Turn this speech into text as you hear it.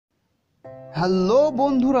Hello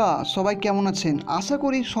বন্ধুরা, সবাই কেমন আছেন? আশা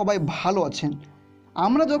করি সবাই ভালো আছেন।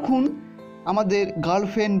 আমরা যখন আমাদের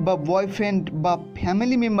গার্লফ্রেন্ড বা বয়ফ্রেন্ড বা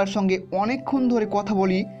ফ্যামিলি মেম্বার সঙ্গে অনেকক্ষণ ধরে কথা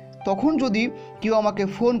বলি, তখন যদি কেউ আমাকে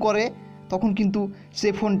ফোন করে তখন কিন্তু সে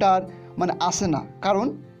ফোনটা আর আসে না, কারণ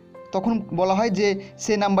তখন বলা হয় যে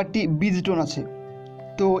সে নাম্বারটি বিজি টোন আছে।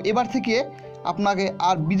 তো এবার থেকে আপনাকে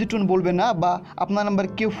আর বিজি টোন বলবে না, বা আপনার নাম্বার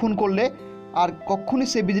কেউ ফোন করলে আর কখনই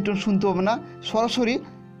সে বিজি টোন শুনতে পাবে না। সরাসরি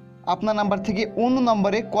আপনার নাম্বার থেকে অন্য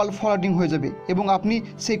নাম্বারে কল ফরওয়ার্ডিং হয়ে যাবে এবং আপনি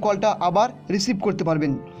সেই কলটা আবার রিসিভ করতে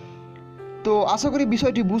পারবেন। তো আশা করি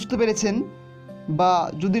বিষয়টি বুঝতে পেরেছেন, বা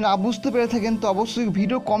যদি না বুঝতে পেরে থাকেন তো অবশ্যই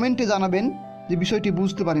ভিডিও কমেন্টে জানাবেন যে বিষয়টি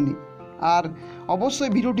বুঝতে পারেনি। আর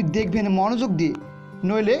অবশ্যই ভিডিওটি দেখবেন মনোযোগ দিয়ে,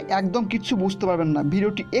 নইলে একদম কিচ্ছু বুঝতে পারবেন না।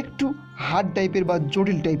 ভিডিওটি একটু হার্ড টাইপের বা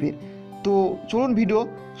জটিল টাইপের। তো চলুন ভিডিও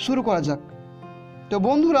শুরু করা যাক। তো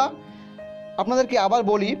বন্ধুরা, আপনাদেরকে আবার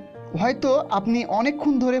বলি, হয়তো আপনি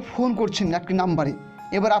অনেকক্ষণ ধরে ফোন করছেন একটি নাম্বারে।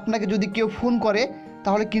 এবার আপনাকে যদি কেউ ফোন করে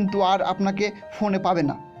তাহলে কিন্তু আর আপনাকে ফোনে পাবে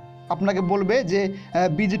না, আপনাকে বলবে যে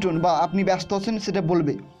বিজি টোন বা আপনি ব্যস্ত আছেন সেটা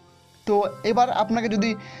বলবে। তো এবার থেকে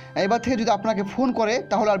যদি আপনাকে ফোন করে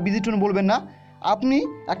তাহলে আর বিজি টোন বলবেন না, আপনি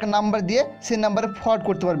একটা নাম্বার দিয়ে সেই নাম্বারে ফরওয়ার্ড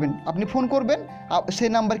করতে পারবেন। আপনি ফোন করবেন,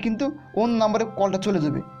 সেই নাম্বার কিন্তু অন্য নাম্বারে কলটা চলে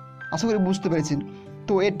যাবে। আশা করি বুঝতে পেরেছেন।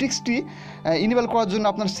 তো এই ট্রিক্সটি ইনেবল করার জন্য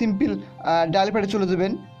আপনার সিম্পল ডায়াল প্যাডে চলে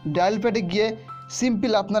যাবেন। ডায়াল প্যাডে গিয়ে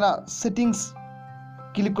সিম্পল আপনারা সেটিংস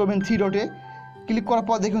ক্লিক করবেন, 3 ডটে ক্লিক করার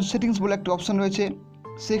পর দেখুন সেটিংস বলে একটা অপশান রয়েছে,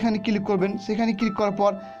 সেখানে ক্লিক করবেন। সেখানে ক্লিক করার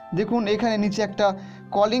পর দেখুন এখানে নিচে একটা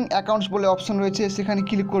কলিং অ্যাকাউন্টস বলে অপশান রয়েছে, সেখানে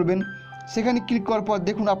ক্লিক করবেন। সেখানে ক্লিক করার পর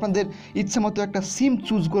দেখুন আপনাদের ইচ্ছে মতো একটা সিম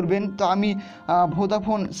চুজ করবেন। তো আমি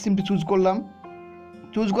ভোদাফোন সিমটি চুজ করলাম।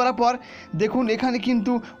 চুজ করার পর দেখুন এখানে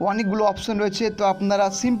কিন্তু অনেকগুলো অপশান রয়েছে। তো আপনারা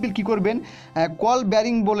সিম্পল কী করবেন, কল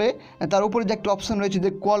ব্যারিং বলে তার উপরে যে একটা অপশান রয়েছে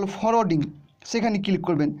যে কল ফরওয়ার্ডিং, সেখানে ক্লিক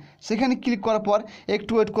করবেন। সেখানে ক্লিক করার পর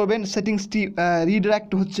একটু ওয়েট করবেন, সেটিংসটি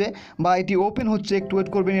রিডাইরেক্ট হচ্ছে বা এটি ওপেন হচ্ছে, একটু ওয়েট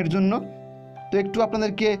করবেন এর জন্য। তো একটু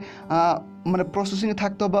আপনাদেরকে প্রসেসিংয়ে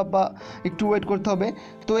থাকতে হবে বা একটু ওয়েট করতে হবে।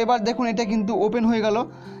 তো এবার দেখুন এটা কিন্তু ওপেন হয়ে গেল।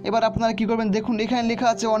 এবার আপনারা কী করবেন, দেখুন এখানে লেখা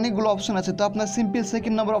আছে অনেকগুলো অপশন আছে। তো আপনার সিম্পল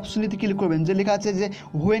সেকেন্ড নম্বর অপশনটিতে ক্লিক করবেন, যে লেখা আছে যে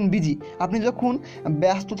হোয়েন বিজি। আপনি যখন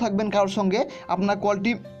ব্যস্ত থাকবেন কারোর সঙ্গে, আপনার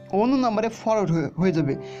কলটি অন্য নাম্বারে ফরওয়ার্ড হয়ে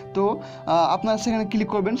যাবে। তো আপনারা সেখানে ক্লিক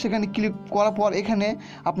করবেন। সেখানে ক্লিক করার পর এখানে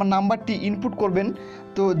আপনার নাম্বারটি ইনপুট করবেন।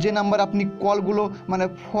 তো যে নাম্বার আপনি কলগুলো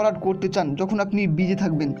ফরওয়ার্ড করতে চান যখন আপনি বিজি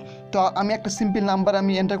থাকবেন। তো আমি একটা সিম্পল নাম্বার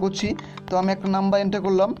আমি এন্টার করছি। তো আমি একটা নাম্বার এন্টার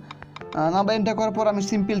করলাম। নাম্বার এন্টার করার পর আমি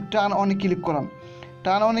সিম্পল টার্ন অনে ক্লিক করলাম।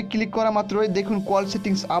 টার্ন অনে ক্লিক করা মাত্রই দেখুন কল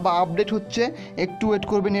সেটিংস আবার আপডেট হচ্ছে। একটু ওয়েট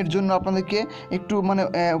করবেন, এর জন্য আপনাদেরকে একটু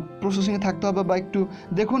প্রসেসিংয়ে থাকতে হবে বা একটু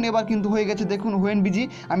দেখুন। এবার কিন্তু হয়ে গেছে, দেখুন হোয়েন বিজি।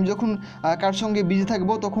 আমি যখন কার সঙ্গে বিজি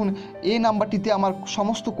থাকবো তখন এই নাম্বারটিতে আমার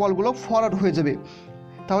সমস্ত কলগুলো ফরওয়ার্ড হয়ে যাবে।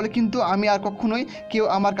 তাহলে কিন্তু আমি আর কখনোই কেউ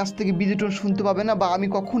আমার কাছ থেকে বিজি টোন শুনতে পাবে না, বা আমি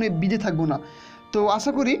কখনোই বিজি থাকবো না। তো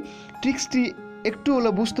আশা করি ট্রিক্সটি একটু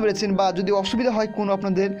হলেও বুঝতে পেরেছেন, বা যদি অসুবিধা হয় কোনো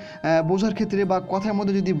আপনাদের বোঝার ক্ষেত্রে বা কথার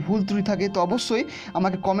মধ্যে যদি ভুল ত্রুটি থাকে তো অবশ্যই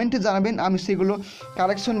আমাকে কমেন্টে জানাবেন, আমি সেগুলো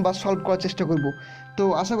কারেকশন বা সলভ করার চেষ্টা করব। তো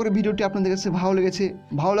আশা করি ভিডিওটি আপনাদের কাছে ভালো লেগেছে।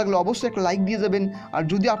 ভালো লাগলে অবশ্যই একটা লাইক দিয়ে যাবেন। আর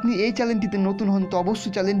যদি আপনি এই চ্যানেলটিতে নতুন হন তো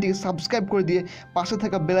অবশ্যই চ্যানেলটিকে সাবস্ক্রাইব করে দিয়ে পাশে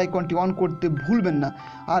থাকা বেল আইকনটি অন করতে ভুলবেন না।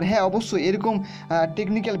 আর হ্যাঁ, অবশ্যই এরকম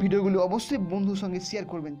টেকনিক্যাল ভিডিওগুলো অবশ্যই বন্ধুর সঙ্গে শেয়ার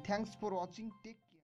করবেন। Thanks for watching. টেক